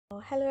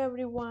Hello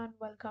everyone,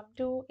 welcome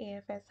to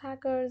AFS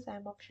Hackers.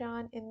 I'm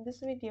Afshan. In this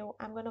video,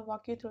 I'm going to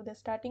walk you through the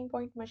starting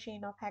point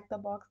machine of Hack the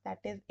Box, that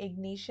is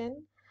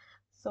Ignition.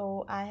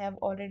 So I have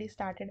already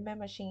started my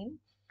machine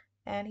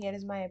and here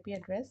is my IP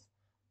address.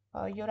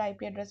 Your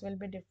IP address will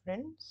be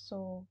different.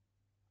 So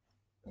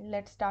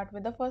let's start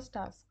with the first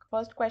task.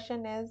 First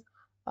question is,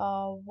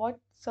 what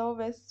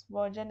service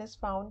version is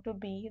found to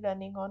be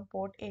running on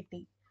port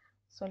 80?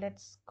 So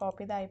let's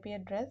copy the IP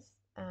address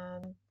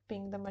and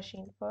ping the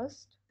machine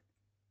first.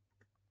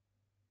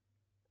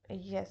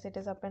 Yes, it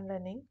is up and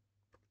running.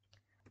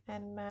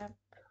 Nmap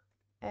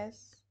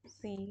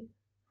SC.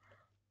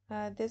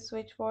 This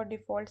switch for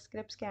default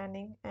script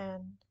scanning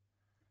and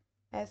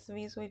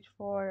SV switch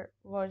for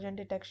version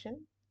detection.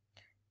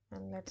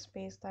 And let's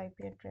paste the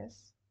IP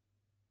address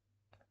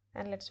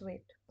and let's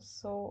wait.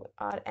 So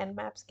our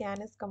Nmap scan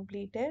is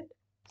completed.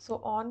 So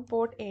on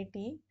port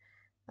 80,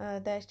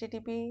 the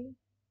HTTP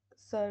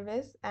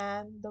service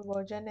and the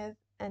version is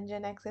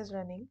Nginx is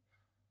running.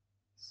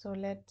 So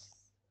let's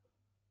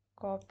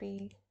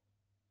copy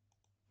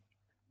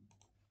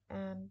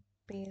and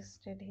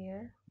paste it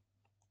here.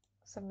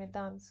 Submit the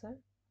answer.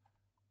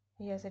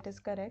 Yes, it is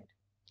correct.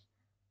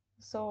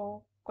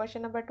 So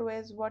question number 2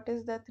 is, what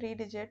is the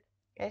 3-digit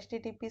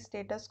HTTP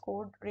status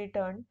code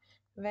returned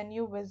when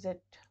you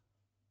visit?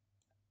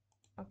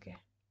 Okay,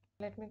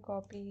 let me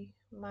copy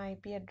my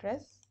IP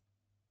address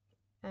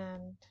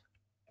and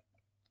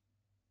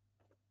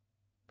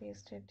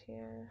paste it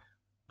here.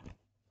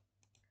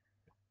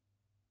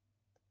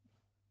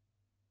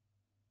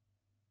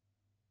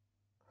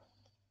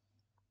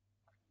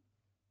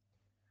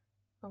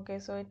 Okay,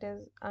 so it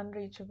is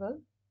unreachable.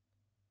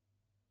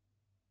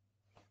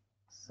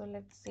 So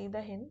let's see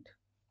the hint.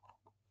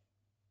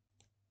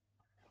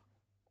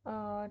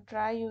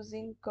 Try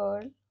using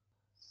curl.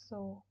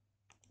 So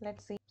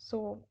let's see.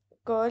 So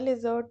curl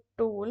is a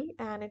tool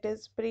and it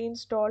is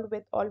pre-installed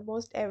with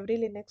almost every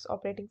Linux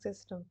operating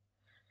system.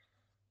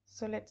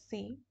 So let's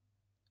see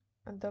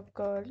the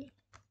curl.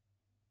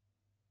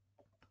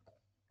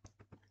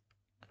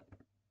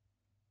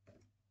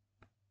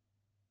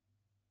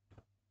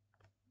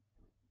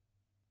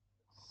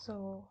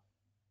 So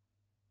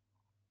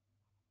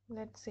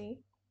let's see.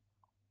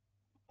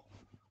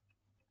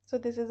 So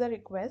this is a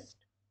request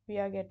we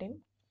are getting.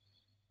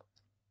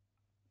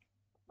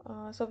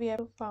 So we have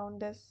to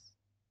found this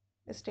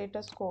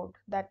status code,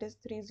 that is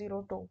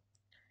 302.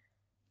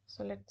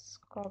 So let's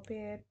copy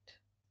it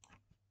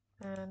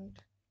and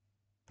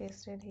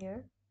paste it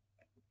here.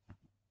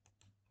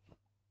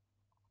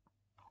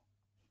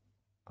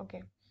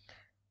 Okay.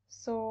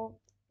 So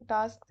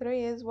task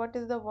 3 is, what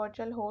is the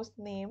virtual host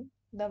name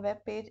the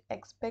web page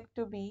expect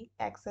to be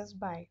accessed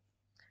by?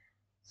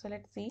 So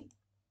let's see.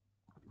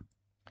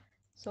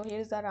 So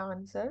here's our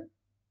answer.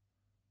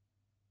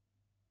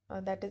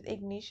 That is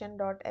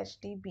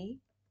ignition.htb.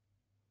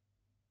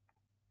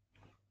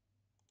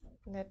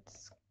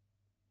 Let's,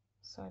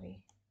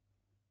 sorry.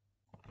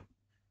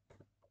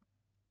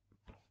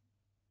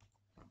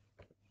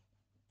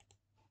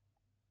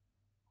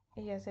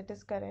 Yes, it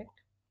is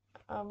correct.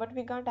 But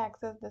we can't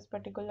access this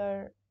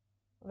particular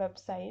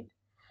website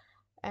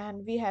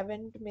and we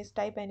haven't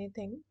mistype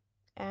anything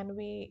and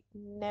we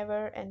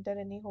never enter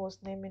any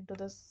host name into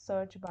the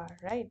search bar,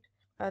 right?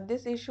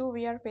 This issue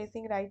we are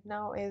facing right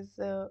now is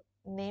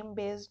name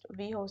based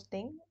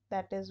VHosting,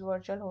 that is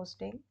virtual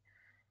hosting.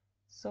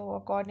 So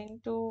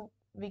according to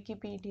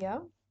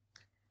Wikipedia,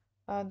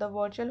 the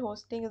virtual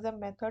hosting is a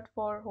method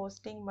for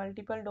hosting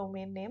multiple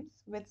domain names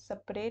with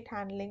separate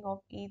handling of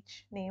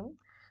each name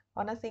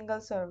on a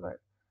single server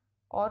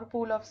or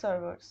pool of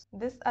servers.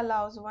 This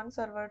allows one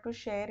server to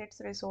share its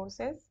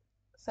resources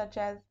such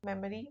as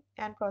memory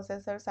and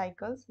processor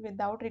cycles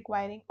without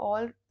requiring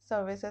all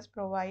services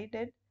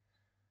provided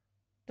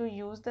to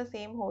use the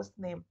same host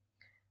name.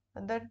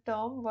 The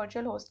term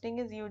virtual hosting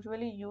is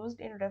usually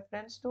used in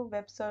reference to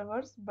web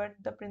servers, but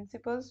the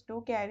principles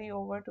do carry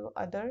over to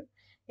other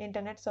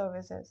internet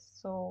services.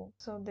 So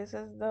this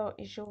is the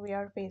issue we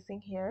are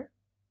facing here,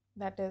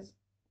 that is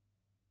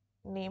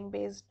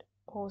name-based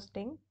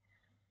hosting.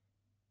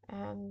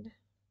 And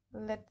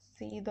let's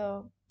see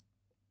the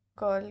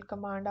curl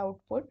command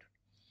output.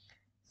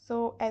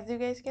 So as you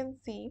guys can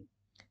see,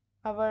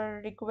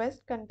 our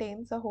request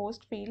contains a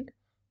host field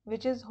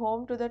which is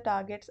home to the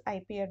target's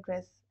IP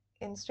address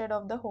instead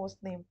of the host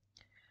name.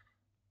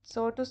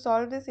 So to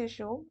solve this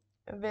issue,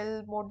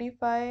 we'll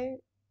modify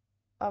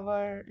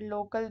our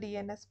local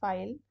DNS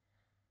file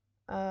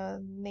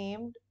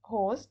named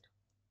host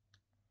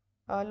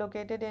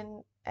located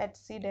in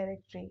etc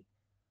directory.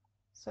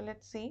 So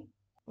let's see.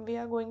 We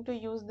are going to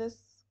use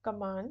this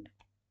command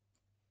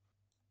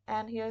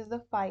and here's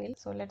the file.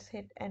 So let's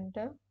hit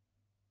enter.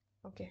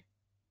 Okay.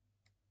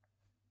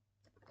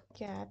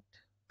 Cat.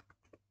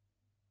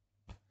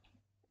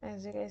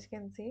 As you guys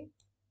can see,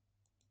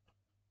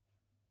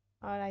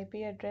 our IP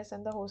address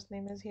and the host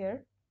name is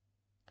here.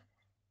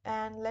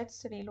 And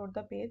let's reload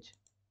the page.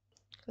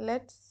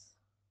 Let's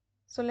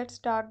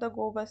start the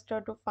Go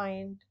Buster to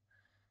find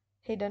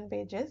hidden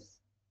pages.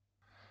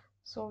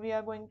 So we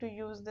are going to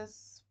use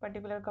this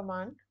particular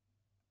command,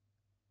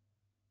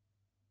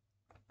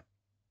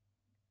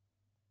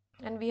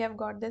 and we have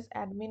got this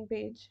admin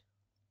page.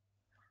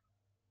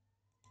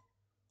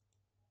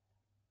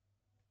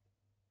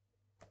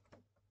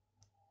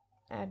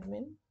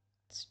 Admin,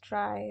 let's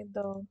try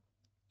the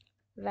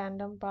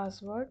random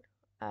password.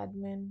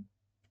 Admin,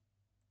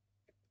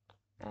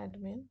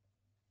 admin,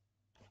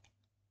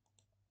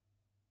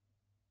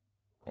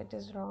 it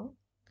is wrong.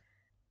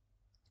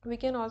 We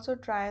can also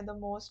try the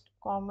most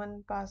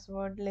common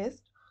password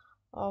list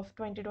of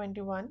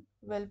 2021.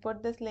 We'll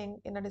put this link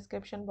in the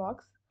description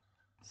box.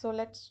 So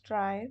let's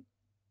try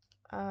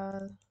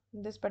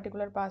this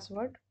particular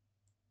password.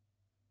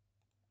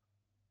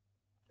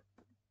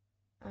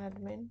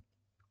 Admin,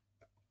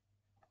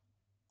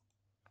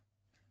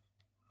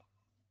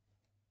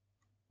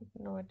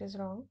 no, it is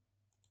wrong.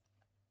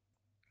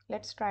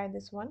 Let's try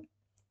this one.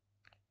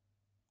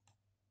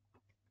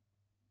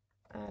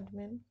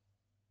 Admin,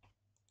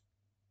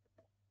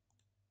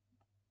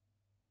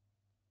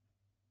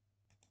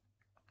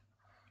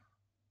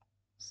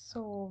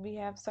 so we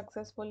have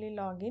successfully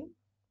logged in,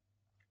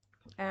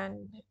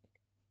 and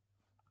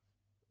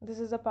this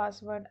is the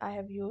password I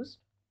have used.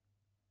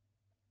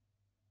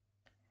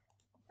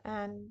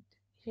 And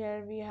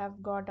here we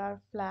have got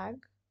our flag.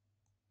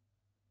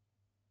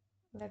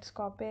 Let's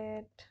copy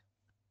it.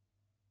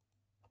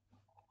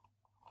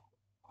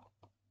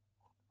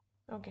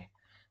 Okay,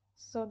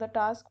 so the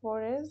task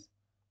 4 is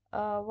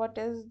what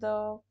is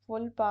the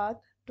full path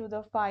to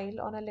the file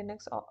on a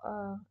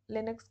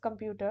Linux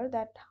computer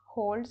that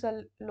holds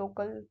a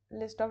local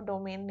list of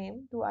domain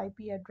name to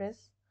IP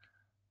address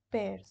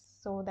pairs.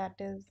 So that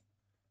is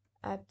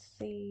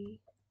etc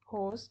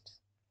host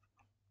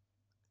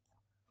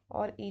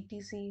or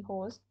etc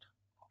host.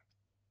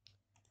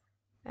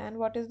 And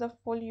what is the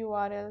full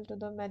URL to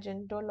the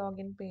Magento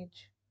login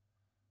page?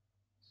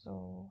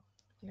 So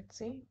let's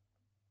see.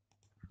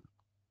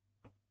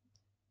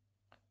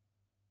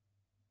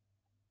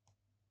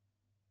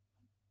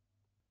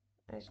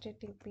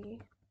 HTTP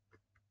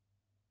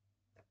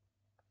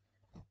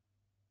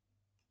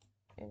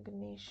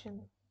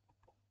ignition.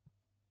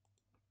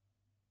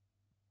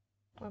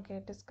 Okay,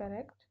 it is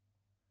correct.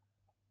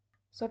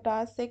 So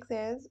task 6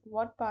 is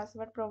what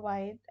password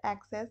provide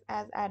access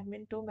as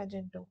admin to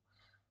Magento.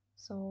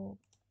 So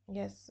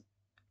yes,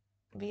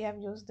 we have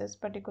used this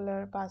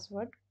particular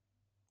password.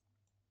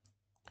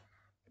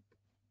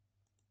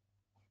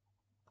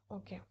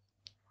 Okay,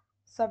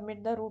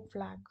 submit the root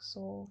flag.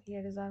 So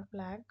here is our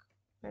flag.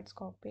 Let's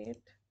copy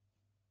it.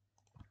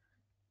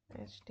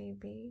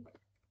 HTTP.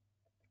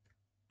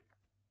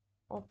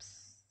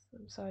 Oops,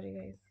 I'm sorry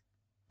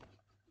guys.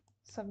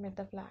 Submit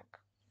the flag.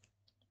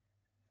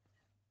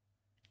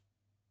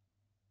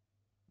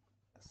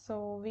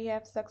 So we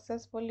have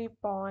successfully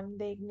pawned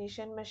the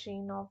ignition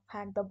machine of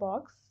Hack the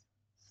Box.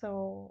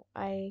 So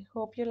I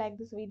hope you like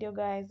this video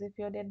guys. If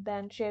you did,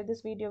 then share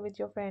this video with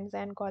your friends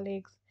and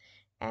colleagues.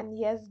 And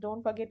yes,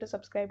 don't forget to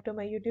subscribe to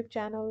my YouTube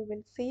channel.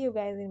 We'll see you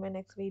guys in my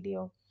next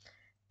video.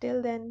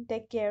 Till then,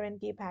 take care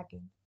and keep hacking.